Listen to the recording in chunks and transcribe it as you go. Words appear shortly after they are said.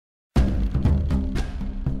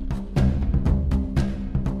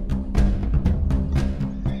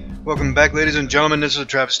Welcome back, ladies and gentlemen. This is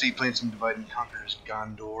AhTravesty playing some Divide and Conquer's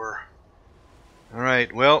Gondor.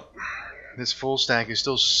 Alright, well, this full stack is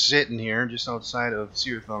still sitting here just outside of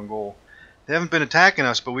Cirith. They haven't been attacking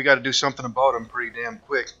us, but we got to do something about them pretty damn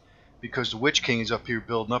quick, because the Witch King is up here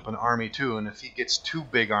building up an army too, and if he gets two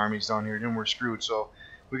big armies down here, then we're screwed. So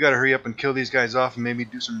we got to hurry up and kill these guys off, and maybe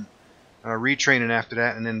do some retraining after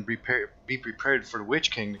that, and then be prepared for the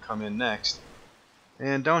Witch King to come in next.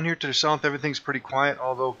 And down here to the south, everything's pretty quiet,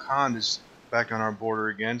 although Khan is back on our border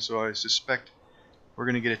again, so I suspect we're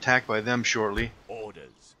going to get attacked by them shortly.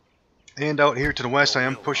 Orders. And out here to the west, I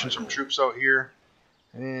am pushing some troops out here.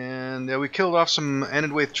 And we killed off some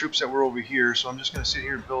Endwave troops that were over here, so I'm just going to sit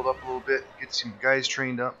here and build up a little bit, get some guys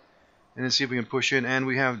trained up, and then see if we can push in. And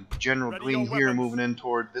we have General Green here moving in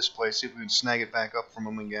toward this place, see if we can snag it back up from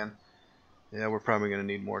them again. Yeah, we're probably going to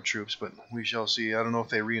need more troops, but we shall see. I don't know if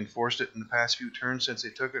they reinforced it in the past few turns since they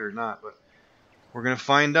took it or not, but we're going to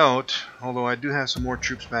find out. Although I do have some more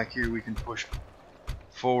troops back here we can push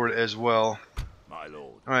forward as well. My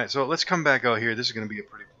lord. Alright, so let's come back out here. This is going to be a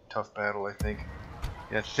pretty tough battle, I think.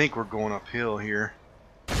 Yeah, I think we're going uphill here.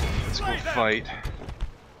 Let's go fight.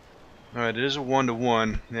 Alright, it is a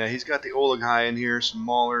 1-to-1. Yeah, he's got the Olaghai in here, some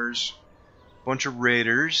Maulers, bunch of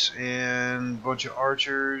raiders, and a bunch of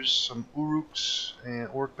archers, some Uruks, and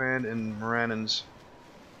Orc Band, and Morannons.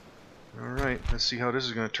 Alright, let's see how this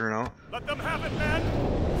is going to turn out. Let them have it, men.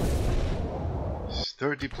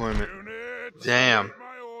 Start deployment. Units, Damn.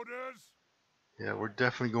 my orders. Yeah, we're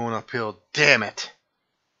definitely going uphill. Damn it!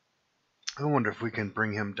 I wonder if we can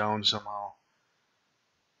bring him down somehow.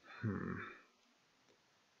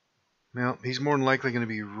 Well, he's more than likely going to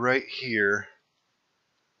be right here.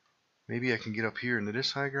 Maybe I can get up here into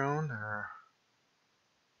this high ground, or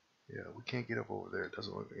yeah, we can't get up over there. It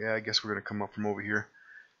doesn't look. Yeah, I guess we're gonna come up from over here.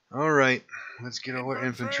 All right, let's get all our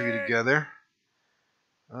infantry together.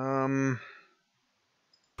 Yeah,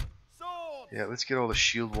 let's get all the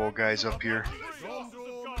shield wall guys up here.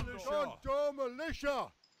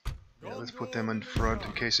 Yeah, let's put them in front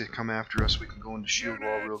in case they come after us. We can go into shield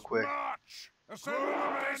wall real quick. All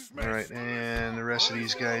right, and the rest of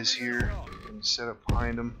these guys here can set up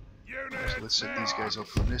behind them. So let's set these guys up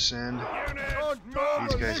on this end,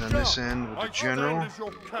 these guys on this end with the general.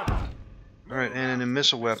 Alright, and then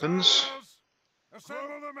missile weapons.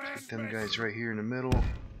 Get them guys right here in the middle.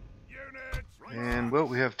 And, well,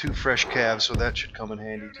 we have 2 fresh calves, so that should come in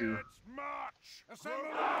handy too.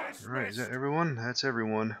 Alright, is that everyone? That's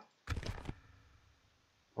everyone.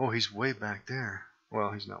 Oh, he's way back there.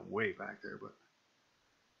 Well, he's not way back there, but...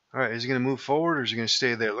 Alright, is he going to move forward or is he going to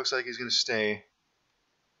stay there? Looks like he's going to stay.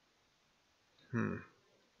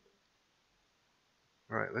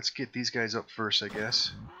 Alright, let's get these guys up first, I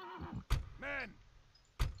guess.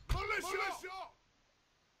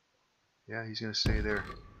 Yeah, he's gonna stay there.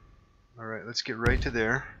 Alright, let's get right to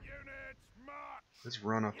there. Let's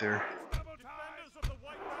run up there.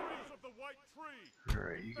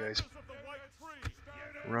 Alright, you guys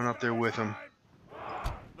run up there with him.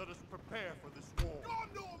 Let us prepare for this war.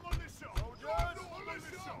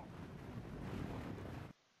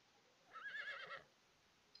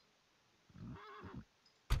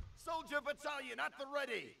 Soldier battalion at the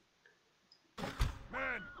ready.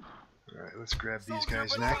 Men. Alright, let's grab these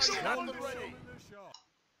guys next. At the ready.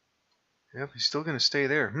 Yep, he's still gonna stay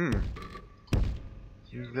there.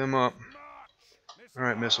 Use them up.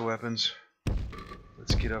 Alright, missile weapons.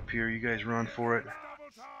 Let's get up here. You guys run for it.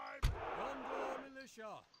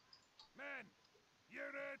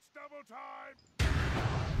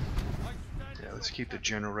 Yeah, let's keep the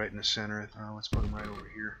general right in the center. Let's put him right over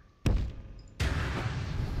here.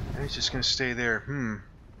 And he's just gonna stay there.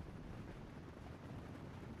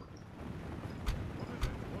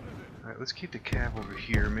 Alright, let's keep the cav over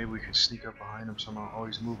here. Maybe we can sneak up behind him somehow. Oh,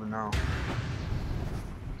 he's moving now.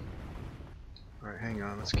 Alright, hang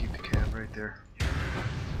on. Let's keep the cav right there.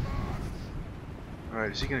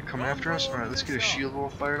 Alright, is he gonna come after us? Alright, let's get a shield wall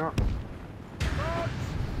fired up.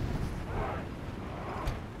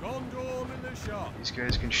 These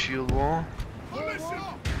guys can shield wall.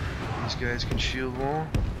 These guys can shield wall.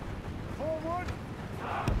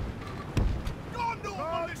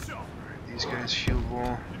 Alright, these guys shield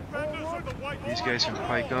wall. These guys can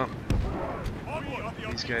pike up.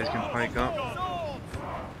 These guys can pike up.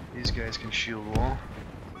 These guys can shield wall.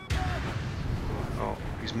 Oh,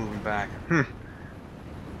 he's moving back.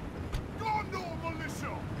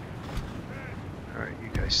 Alright, you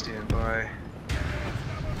guys stand by.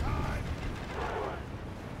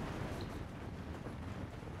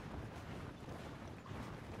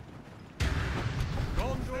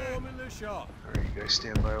 Alright, you guys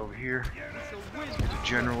stand by over here. Get the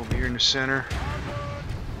general over here in the center.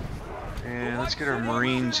 And let's get our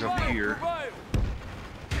Marines up here.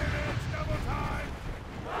 Units double time.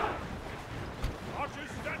 Archers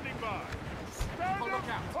standing by. Stand up,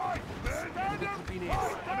 fight, men. Stand up,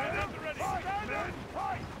 fight, men at the ready. Stand up,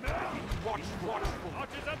 fight, men. Watchful.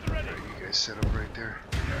 Archers at the ready. Alright, you guys set up right there.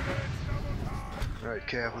 Units double time. Alright,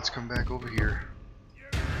 Cav, let's come back over here.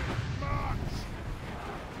 Units march.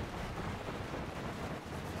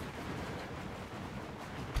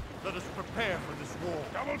 Let us prepare for this war.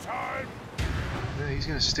 Double time. Yeah, he's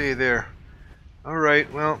gonna stay there.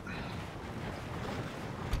 Alright, well,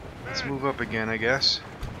 let's move up again, I guess.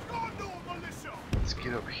 Gondor militia. Let's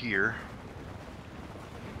get up here.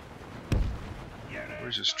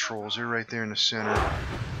 Where's his trolls? They're right there in the center.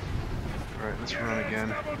 Alright, let's run again.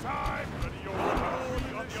 Double time.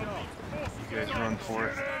 You guys run for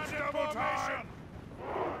it. Units double time.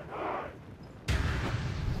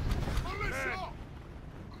 Militia.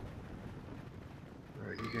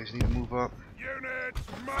 Alright, you guys need to move up. Units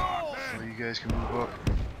march. So you guys can move up.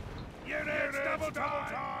 Units double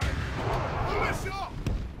time. Militia.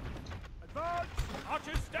 Advance.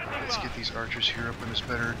 Archers standing Let's by. get these archers here up in this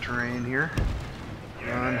better terrain here.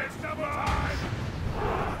 Run. Units double time.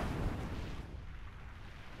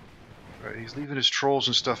 Alright, he's leaving his trolls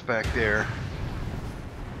and stuff back there.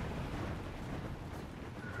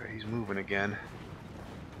 Alright, he's moving again.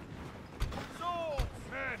 Swords.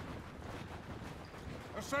 Men.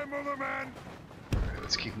 Assemble the men. Alright,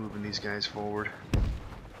 let's keep moving these guys forward.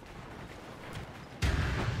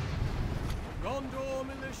 Gondor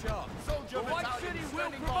militia. Soldier The White battalion City will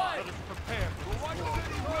standing provide. by. Let us prepare for The this White war.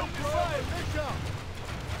 City will provide. Militia.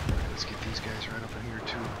 Alright, let's get these guys right up in here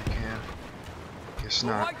too if we can. Guess The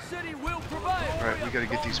not. White City will provide. Alright, we gotta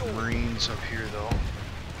get these Marines up here though.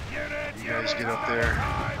 Units You guys double get up time. there.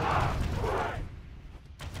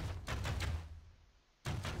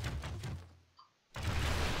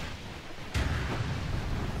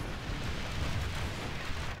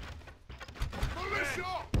 Militia.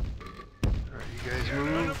 Alright, you guys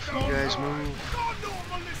move. You guys move. Gondor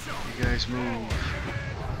militia. You guys move.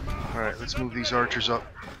 Alright, let's move these archers up.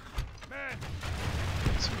 Men.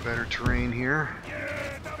 Some better terrain here.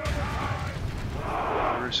 Units double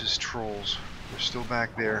time. Where's his trolls? They're still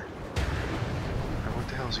back there. Alright, what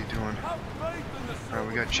the hell is he doing? Have faith in the Alright,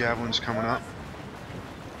 we got javelins coming up.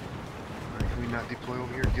 Alright, can we not deploy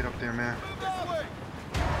over here? Get up there, man.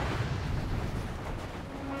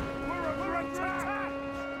 We're under attack.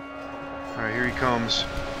 Alright, here he comes.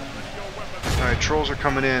 Alright, trolls are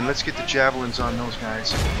coming in. Let's get the javelins on those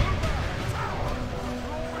guys.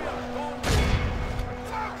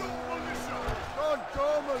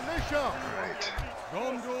 Gondor militia. Alright,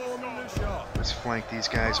 Gondor militia. let's flank these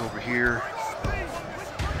guys over here.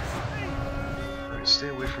 Alright, stay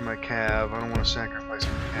away from my cav. I don't want to sacrifice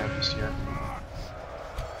my cav just yet.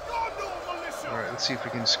 Gondor militia. Alright, let's see if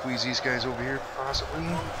we can squeeze these guys over here, possibly.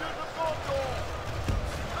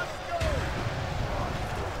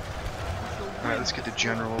 Alright, let's get the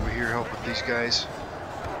general over here, help with these guys.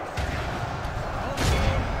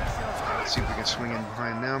 Let's see if we can swing in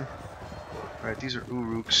behind them. Alright, these are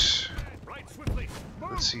Uruks. Right swiftly.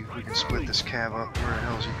 Let's see if we can split this cav up. Where the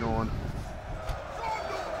hell is he going?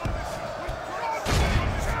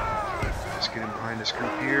 Let's get in behind this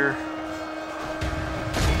group here.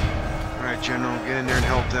 Alright, General, get in there and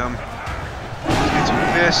help them. Let's get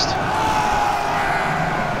some fist.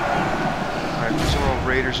 Alright, those are all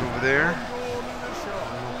raiders over there. I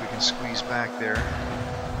don't know if we can squeeze back there.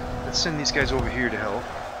 Let's send these guys over here to help.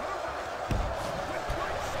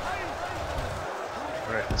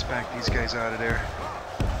 Alright, let's back these guys out of there.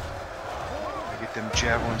 Get them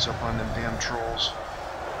javelins up on them damn trolls.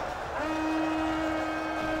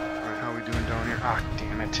 Alright, how are we doing down here? Ah,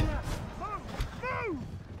 damn it.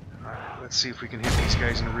 Alright, let's see if we can hit these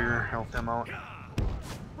guys in the rear, help them out.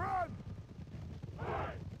 Run.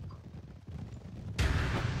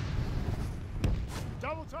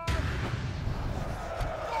 Double time.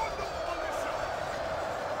 Gondor militia.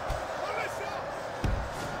 Militia.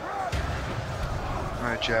 Run.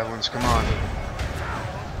 Alright, javelins, come on.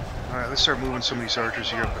 Alright, let's start moving some of these archers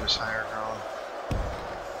here up in this higher ground.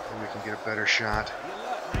 So we can get a better shot.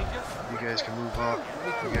 You guys can move up.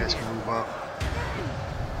 You guys can move up.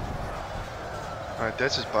 Alright,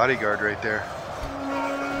 that's his bodyguard right there. I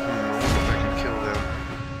wonder if I can kill them.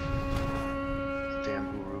 Damn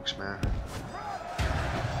Uruks, man.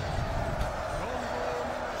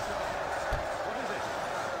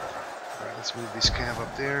 Alright, let's move this cav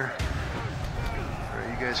up there. Alright,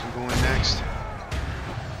 you guys can go in next.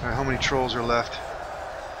 Alright, how many trolls are left?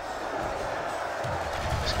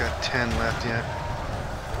 He's got 10 left yet.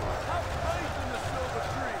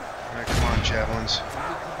 Alright, come on, javelins.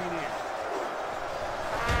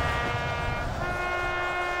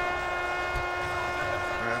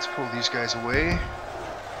 Let's pull these guys away.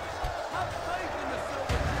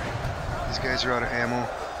 These guys are out of ammo.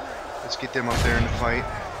 Let's get them up there in the fight.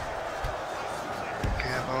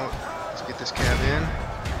 Cab out. Let's get this cab in.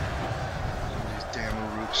 These damn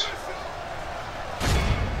Uruks.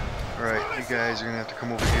 Alright, you guys are gonna have to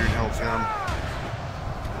come over here and help them.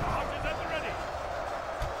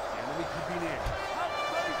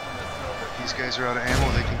 These guys are out of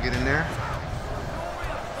ammo, they can get in there.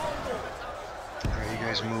 Alright, you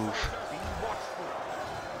guys move.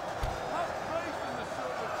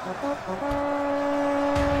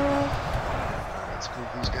 Let's move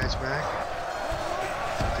these guys back.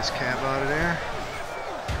 Get this cab out of there.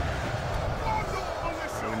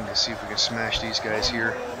 We need to see if we can smash these guys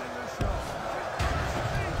here.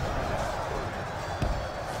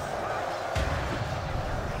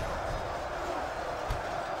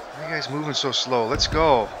 Why are you guys moving so slow? Let's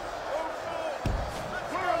go.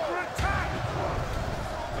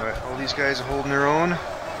 Alright, all these guys are holding their own.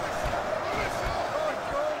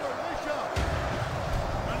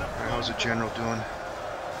 How's the general doing?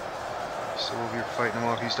 Still over here fighting him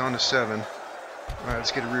off. He's down to 7. Alright,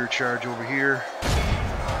 let's get a rear charge over here.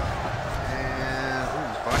 And ooh,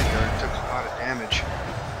 his bodyguard took a lot of damage.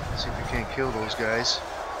 Let's see if we can't kill those guys.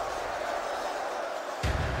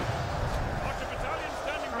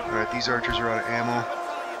 Alright, these archers are out of ammo.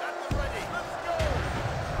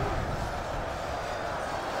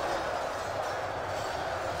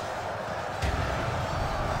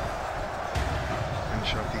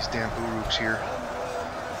 Finish off these damn Uruks here.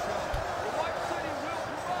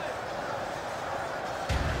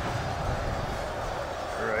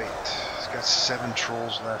 Alright, he's got 7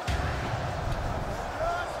 trolls left.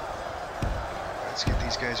 Let's get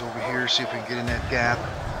these guys over here, see if we can get in that gap.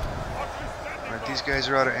 Alright, these guys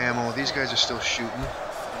are out of ammo. These guys are still shooting.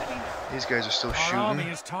 These guys are still shooting. Our army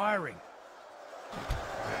is tiring.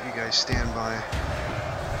 Right, you guys stand by.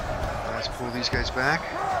 Let's pull these guys back.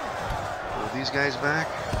 Pull these guys back.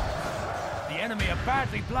 The enemy are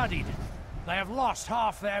badly bloodied. They have lost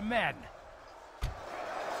half their men.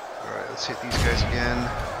 Alright, let's hit these guys again.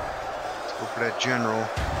 Let's go for that general.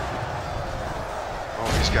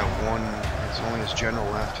 Oh, he's got one. It's only his general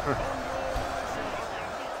left.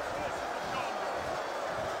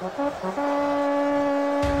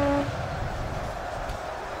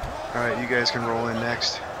 Alright, you guys can roll in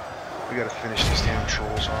next. We gotta finish these damn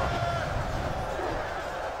trolls off.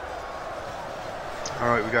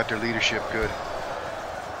 Alright, we got their leadership good.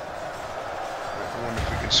 I wonder if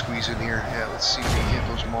we can squeeze in here. Yeah, let's see if we can get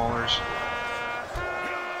those maulers.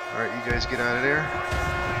 Alright, you guys get out of there.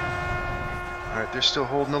 Alright, they're still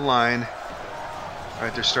holding the line.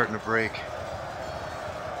 Alright, they're starting to break.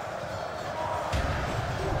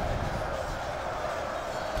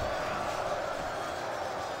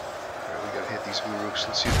 Alright, we gotta hit these Uruks.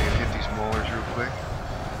 Let's see if we can hit these maulers real quick.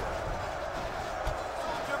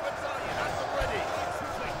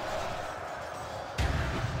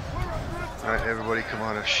 Alright, everybody come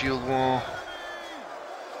on a shield wall.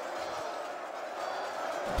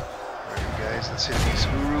 Alright, you guys, let's hit these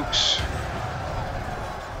Uruks.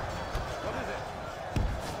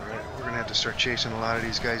 Alright, we're gonna have to start chasing a lot of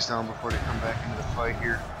these guys down before they come back into the fight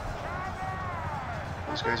here.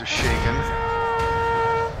 Those guys are shaking.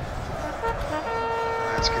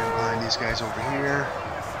 Let's get in behind these guys over here.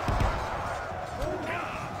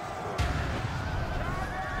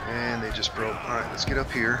 And they just broke. Alright, let's get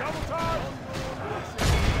up here.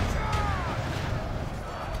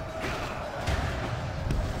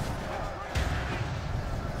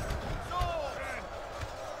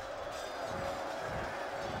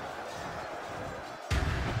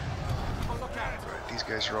 Alright, these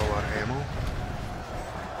guys are all out of ammo.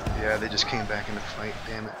 Yeah, they just came back in the fight,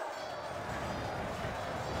 damn it.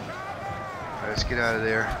 Alright, let's get out of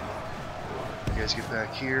there. You guys get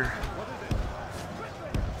back here.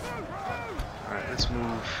 Alright, let's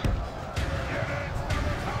move.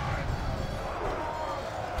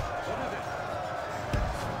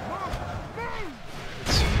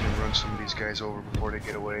 Let's see if we can run some of these guys over before they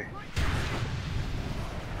get away.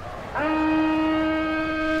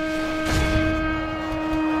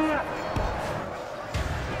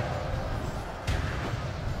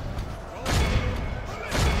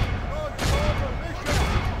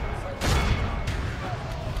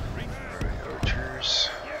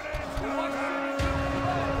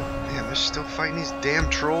 Still fighting these damn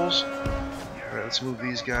trolls. Alright, let's move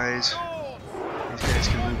these guys. These guys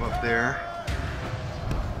can move up there.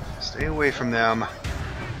 Stay away from them.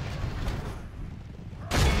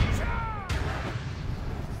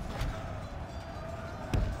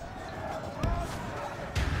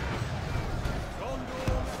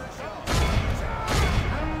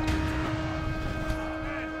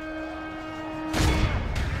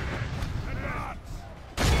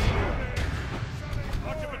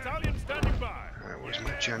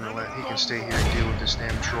 general at? He can stay here and deal with this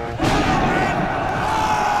damn troll.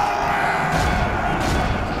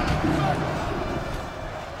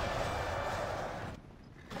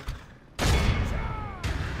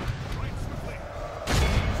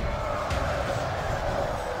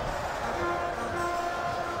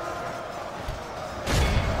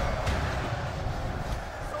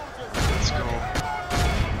 Let's go.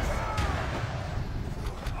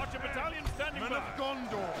 Archer battalion standing by.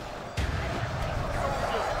 Gondor.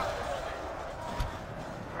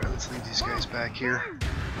 Alright, let's leave these guys back here.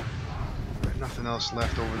 Alright, nothing else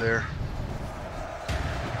left over there.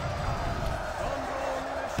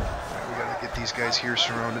 Alright, we gotta get these guys here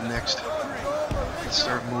surrounded next. Let's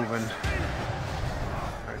start moving.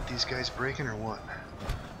 Alright, these guys breaking or what?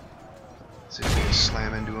 Let's see if we can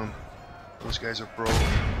slam into them. Those guys are broke.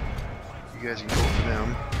 You guys can go for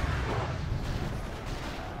them.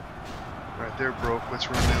 Alright, they're broke. Let's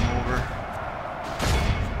run them over.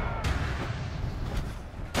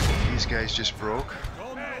 These guys just broke.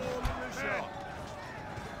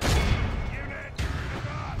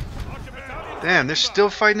 Damn, they're still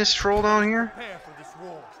fighting this troll down here?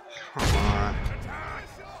 Come on.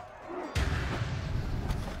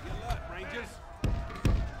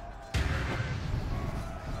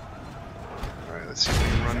 Alright, let's see if we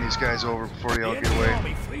can run these guys over before they all get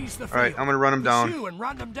away. Alright, I'm gonna run them down. And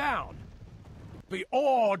run them down. Be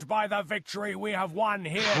awed by the victory we have won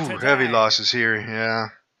here Ooh, today. heavy losses here, yeah.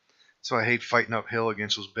 That's why I hate fighting uphill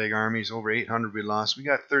against those big armies. Over 800 we lost. We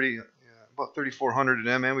got about 3,400 of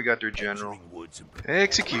them, and we got their general.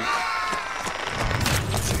 Execute.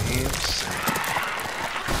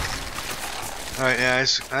 Alright, yeah,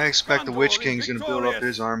 I expect the Witch King's gonna build up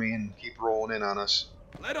his army and keep rolling in on us.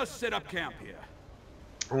 Let us set up camp here.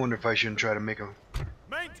 I wonder if I shouldn't try to make a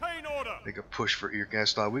Maintain order. push for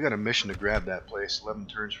Irgastal. We got a mission to grab that place. 11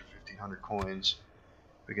 turns for 1,500 coins.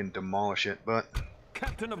 We can demolish it, but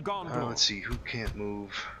Captain of Gondor. let's see who can't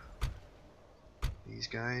move. These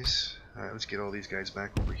guys. Alright, let's get all these guys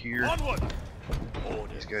back over here. Onward.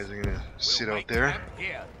 These guys are gonna sit out there.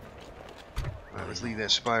 Alright, let's leave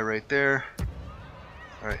that spy right there.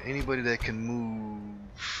 Alright, anybody that can move.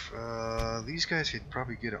 These guys could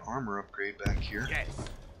probably get an armor upgrade back here. Yes.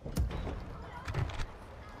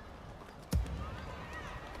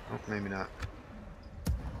 Oh, maybe not.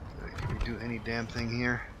 Alright, can we do any damn thing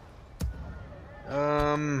here?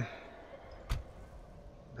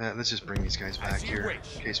 Let's just bring these guys back here in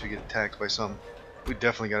case we get attacked by some. We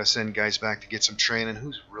definitely got to send guys back to get some training.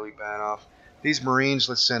 Who's really bad off? These Marines,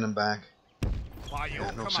 let's send them back.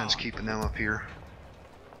 Yeah, no sense keeping them up here.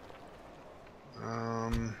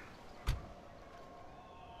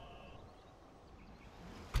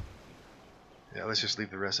 Yeah, let's just leave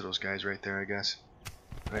the rest of those guys right there, I guess.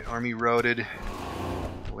 Alright, army routed.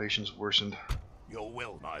 Relations worsened. Your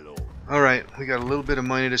will, my lord. Alright, we got a little bit of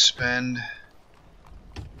money to spend.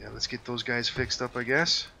 Yeah, let's get those guys fixed up, I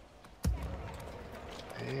guess.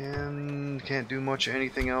 And can't do much of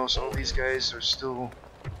anything else. All these guys are still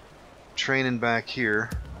training back here.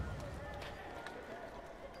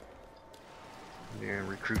 We're gonna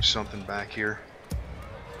recruit something back here.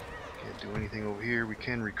 Can't do anything over here. We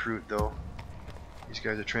can recruit though. These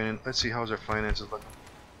guys are training. Let's see, how's our finances looking.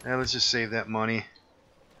 Yeah, let's just save that money.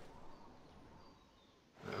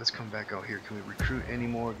 Let's come back out here. Can we recruit any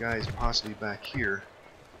more guys possibly back here?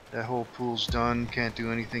 That whole pool's done. Can't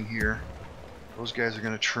do anything here. Those guys are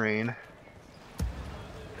gonna train.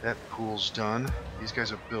 That pool's done. These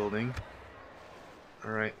guys are building.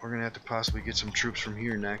 Alright, we're gonna have to possibly get some troops from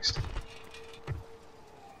here next.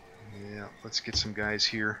 Yeah, let's get some guys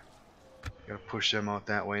here. Gotta push them out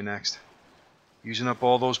that way next. Using up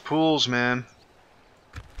all those pools, man.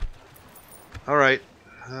 Alright.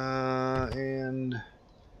 And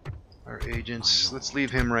our agents. Let's leave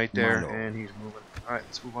him right there. And he's moving. Alright,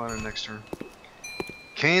 let's move on to the next turn.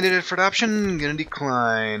 Candidate for adoption gonna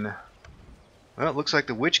decline. Well, it looks like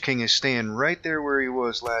the Witch King is staying right there where he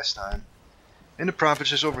was last time. And the profits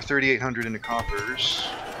just over 3,800 in the coffers.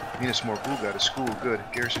 Minas Morgul got a school, good.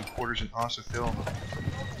 Garrison quarters in Ossethil.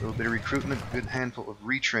 A little bit of recruitment, good handful of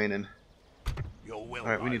retraining.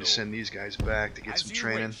 Alright, we need to send these guys back to get some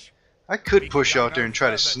training. I could push out there and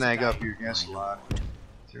try to snag up your guest lot.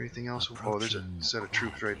 Is there anything else? Oh, there's a set of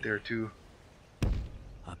troops right there too.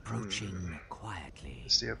 Approaching quietly.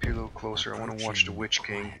 Let's stay up here a little closer. I want to watch the Witch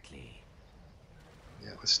King. Yeah,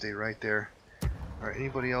 let's stay right there. Alright,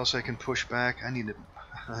 anybody else I can push back? I need to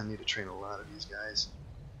train a lot of these guys.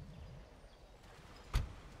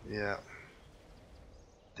 Yeah.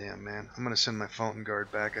 Damn, man. I'm gonna send my Fountain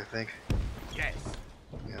Guard back, I think. Yes.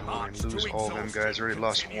 Yeah, I'm gonna lose all them guys. I already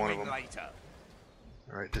lost one of them.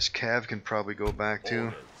 Alright, this cav can probably go back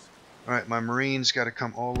too. Alright, my marines got to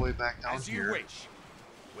come all the way back down here.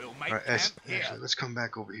 We'll make Alright, camp here. actually, let's come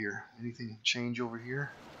back over here. Anything change over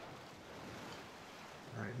here?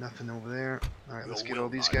 Alright, nothing over there. Alright, let's get all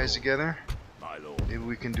these guys together. Maybe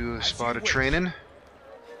we can do a spot of training.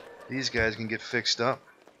 These guys can get fixed up.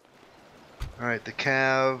 Alright, the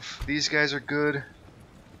cav. These guys are good.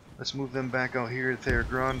 Let's move them back out here at their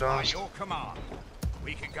Grondos. Your command.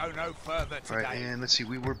 We can go no further today. Alright, and let's see,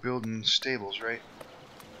 we were building stables, right?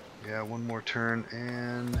 Yeah, one more turn,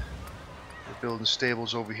 and we're building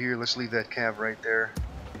stables over here. Let's leave that cav right there.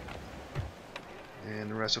 And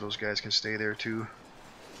the rest of those guys can stay there too.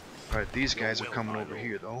 Alright, these guys are coming over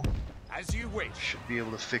here though. As you wish. Should be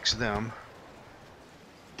able to fix them.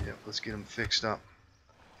 Yep, let's get them fixed up.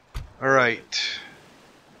 Alright.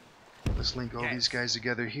 Let's link all these guys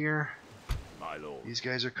together here. My lord. These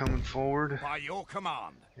guys are coming forward. By your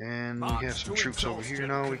command. And we have some troops over here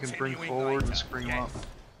now we can bring forward. Let's bring them up.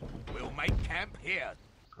 We'll make camp here.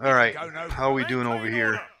 Alright, how are we doing over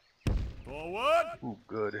here? Forward. Ooh,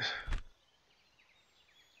 good.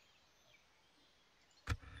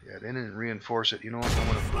 Yeah, they didn't reinforce it. You know what? I'm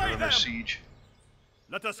gonna put it under siege.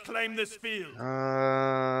 Let us claim this field.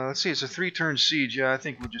 Let's see. It's a 3-turn siege. Yeah, I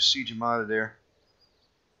think we'll just siege them out of there.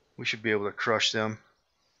 We should be able to crush them.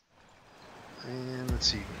 And let's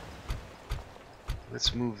see.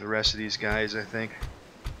 Let's move the rest of these guys, I think.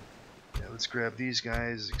 Yeah, let's grab these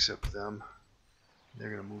guys, except them. They're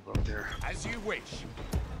gonna move up there. As you wish.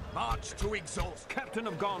 March to exhaust. Captain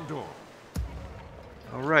of Gondor.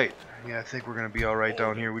 Alright. Yeah, I think we're gonna be alright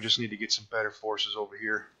down here. We just need to get some better forces over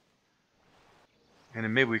here. And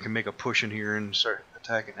then maybe we can make a push in here and start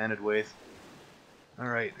attacking Enedwaith.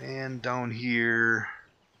 Alright, and down here...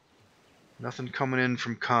 Nothing coming in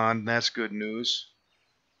from Khan. That's good news.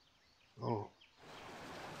 Oh.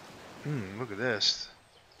 Look at this.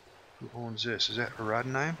 Who owns this? Is that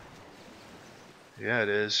Haradnaim? Yeah, it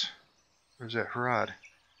is. Or is that Harad?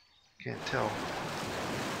 Can't tell.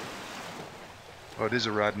 Oh, it is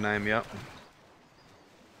Haradnaim, yep.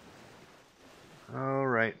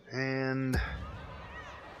 Alright, and...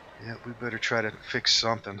 yeah, we better try to fix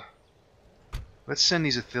something. Let's send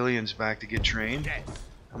these Athelians back to get trained.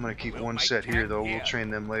 I'm going to keep one set here, though. We'll train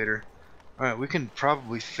them later. Alright, we can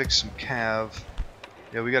probably fix some cav.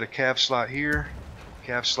 Yeah, we got a cav slot here.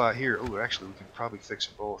 Cav slot here. Oh, actually, we can probably fix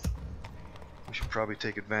them both. We should probably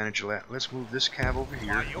take advantage of that. Let's move this cav over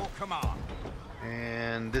here.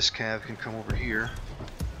 And this cav can come over here.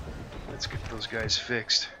 Let's get those guys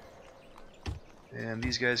fixed. And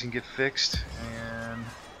these guys can get fixed. And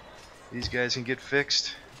these guys can get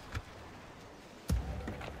fixed.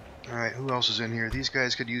 Alright, who else is in here? These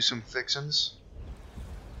guys could use some fixins.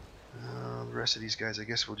 The rest of these guys I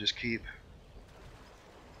guess we'll just keep.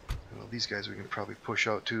 Well, these guys we can probably push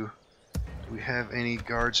out too. Do we have any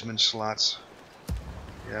guardsman slots?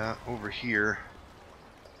 Yeah, over here.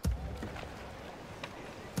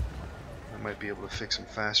 I might be able to fix them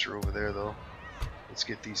faster over there though. Let's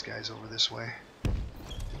get these guys over this way.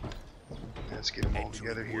 Let's get them all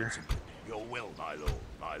together here. Your will, my lord,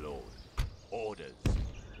 my lord. Orders.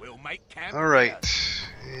 We'll make camp. Alright,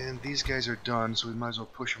 and these guys are done, so we might as well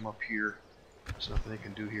push them up here. There's nothing they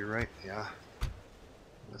can do here, right? Yeah.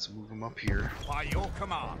 Let's move them up here. By your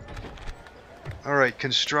command. Alright,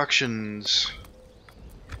 constructions.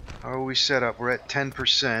 How are we set up? We're at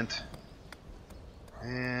 10%.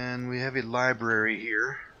 And we have a library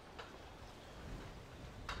here.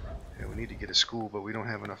 Yeah, we need to get a school, but we don't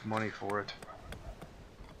have enough money for it.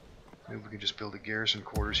 Maybe we can just build a garrison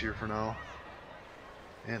quarters here for now.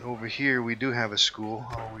 And over here we do have a school.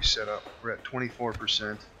 How are we set up? We're at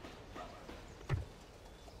 24%.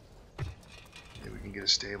 Yeah, we can get a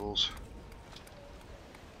stables.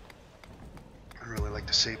 I'd really like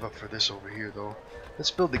to save up for this over here though.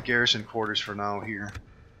 Let's build the garrison quarters for now here.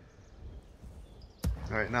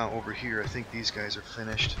 Alright, now over here I think these guys are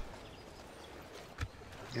finished.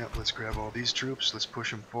 Yep, let's grab all these troops. Let's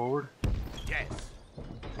push them forward. Yes.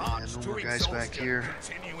 And no more guys back here.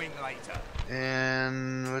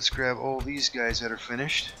 And let's grab all these guys that are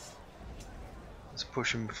finished. Let's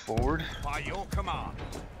push them forward. By your command.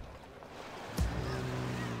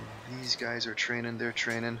 And these guys are training. They're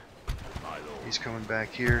training. He's coming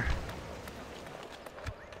back here.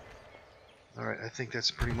 Alright, I think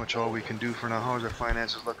that's pretty much all we can do for now. How's our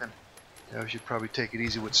finances looking? Yeah, we should probably take it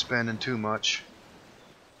easy with spending too much.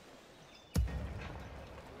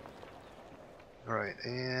 Alright,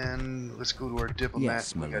 and let's go to our diplomat.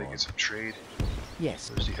 Yes, my we gotta lord. get some trade. Yes,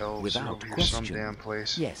 There's the elves without over here question. some damn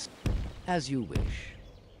place. Yes, as you wish.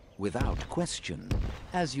 Without question,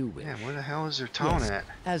 as you wish. Man, where the hell is their town Yes, at?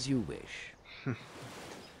 as you wish.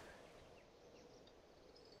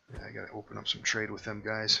 Yeah, I gotta open up some trade with them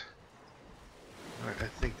guys. Alright, I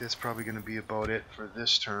think that's probably gonna be about it for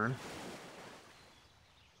this turn.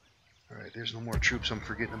 Alright, there's no more troops I'm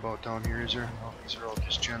forgetting about down here, is there? No, these are all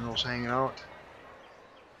just generals hanging out.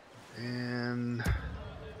 And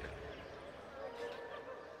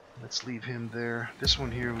let's leave him there. This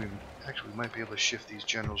one here, we might be able to shift these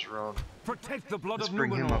generals around. Protect the blood Let's of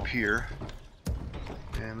bring him Numenor. up here.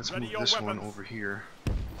 And let's Ready move your this one weapons. over here.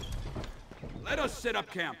 Let us set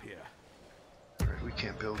up camp here. Alright, we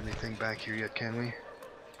can't build anything back here yet, can we?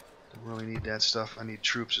 Don't really need that stuff. I need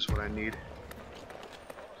troops is what I need.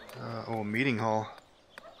 Oh, a meeting hall.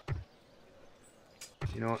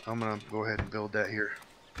 You know what? I'm gonna go ahead and build that here.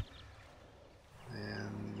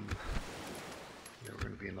 And yeah, we're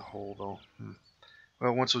gonna be in the hole though.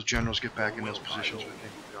 Well, once those generals get back in those positions, we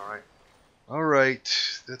think we'll be alright.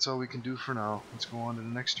 Alright, that's all we can do for now. Let's go on to the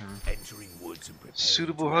next turn. Entering woods and preparing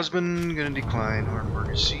Suitable to husband, gonna decline.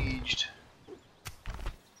 Hardenberg is sieged.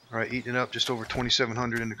 Alright, eating it up, just over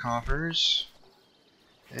 2,700 in the coffers.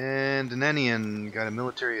 And Danenian got a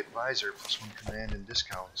military advisor, +1 command and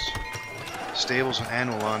discounts. Stables and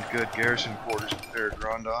Anwalon, good. Garrison quarters and Fair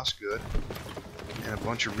Grondos, good. And a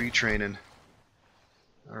bunch of retraining.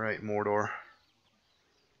 Alright, Mordor.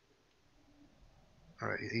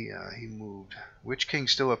 Alright, he moved. Witch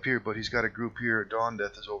King's still up here, but he's got a group here. Dawn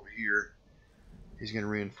Death is over here. He's going to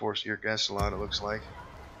reinforce your guests a lot, it looks like.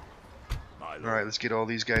 Alright, let's get all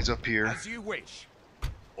these guys up here. As you wish.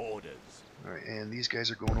 Orders. Alright, and these guys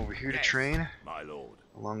are going over here to Yes, train, my lord.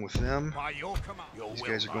 along with them. By your command. Your These will,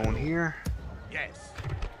 guys are my going lord. here. Yes.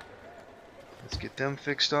 Let's get them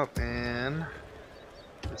fixed up, and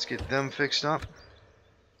let's get them fixed up.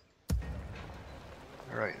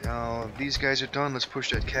 Alright, now these guys are done. Let's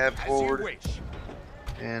push that cab As you forward. wish.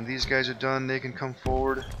 And these guys are done. They can come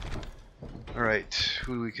forward. Alright,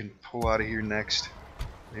 who we can pull out of here next?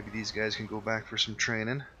 Maybe these guys can go back for some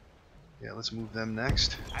training. Yeah, let's move them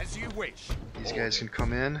next. As you wish. These guys can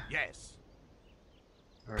come in. Yes.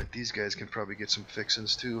 Alright, these guys can probably get some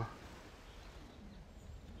fixins too.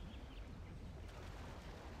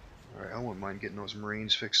 Alright, I wouldn't mind getting those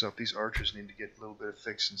Marines fixed up. These archers need to get a little bit of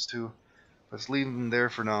fixins too. Let's leave them there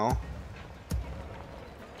for now.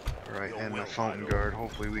 Alright, and the Fountain Guard.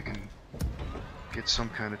 Hopefully we can get some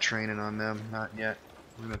kind of training on them. Not yet.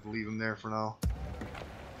 We're going to have to leave them there for now.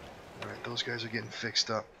 Alright, those guys are getting fixed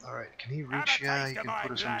up. Alright, can he reach? Yeah, he can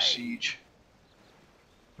put us under siege.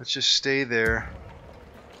 Let's just stay there.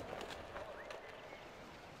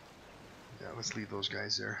 Yeah, let's leave those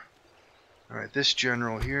guys there. Alright, this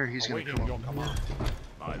general here, he's going to come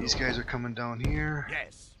up. These guys are coming down here.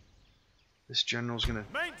 Yes. This general's going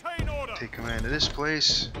to Maintain order. take command of this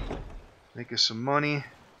place. Make us some money.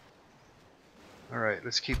 Alright,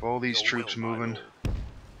 let's keep all these troops moving.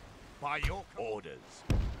 By your orders.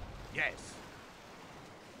 Yes.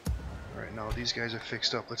 Alright, now these guys are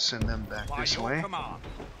fixed up. Let's send them back By this your way. command.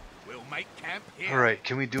 We'll make camp here. Alright,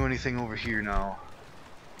 can we do anything over here now?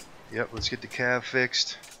 Yep, let's get the cav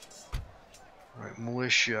fixed. Alright,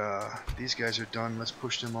 militia. These guys are done. Let's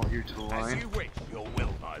push them out here to the As line. you wish. Your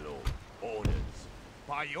will, my lord. Orders.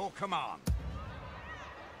 By your command.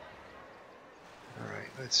 Alright,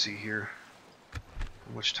 let's see here.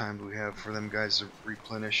 How much time do we have for them guys to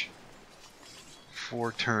replenish?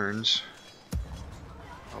 4 turns.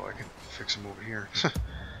 Oh, I can fix them over here. Yeah,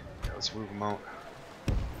 let's move them out.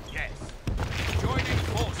 Yes. Joining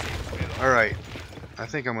forces. Alright, I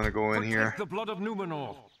think I'm going to go in here. Protect the blood of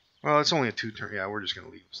Numenor. Well, it's only a 2 turn. Yeah, we're just going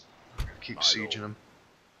to leave. We're gonna keep My sieging lord.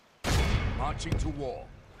 them. Marching to war.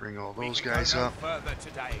 Bring all We those can go guys no up. further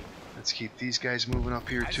today. Let's keep these guys moving up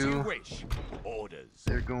here As you too. wish. Orders.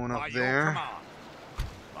 They're going By up your there. command.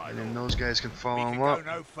 My And then lord. those guys can We follow can them go up.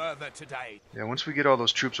 no further today. Yeah, once we get all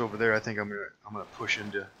those troops over there, I think I'm gonna push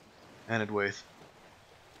into Anadwaith.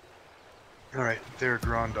 Alright, there,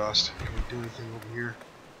 Grondost. Can we do anything over here?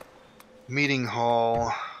 Meeting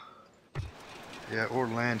hall. Yeah, or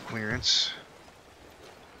land clearance.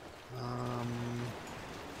 Yeah,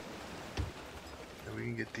 we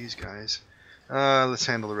can get these guys. Let's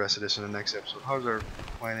handle the rest of this in the next episode. How's our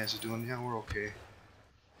finances doing? Yeah, we're okay.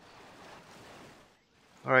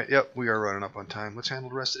 Alright, yep, we are running up on time. Let's handle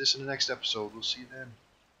the rest of this in the next episode. We'll see you then.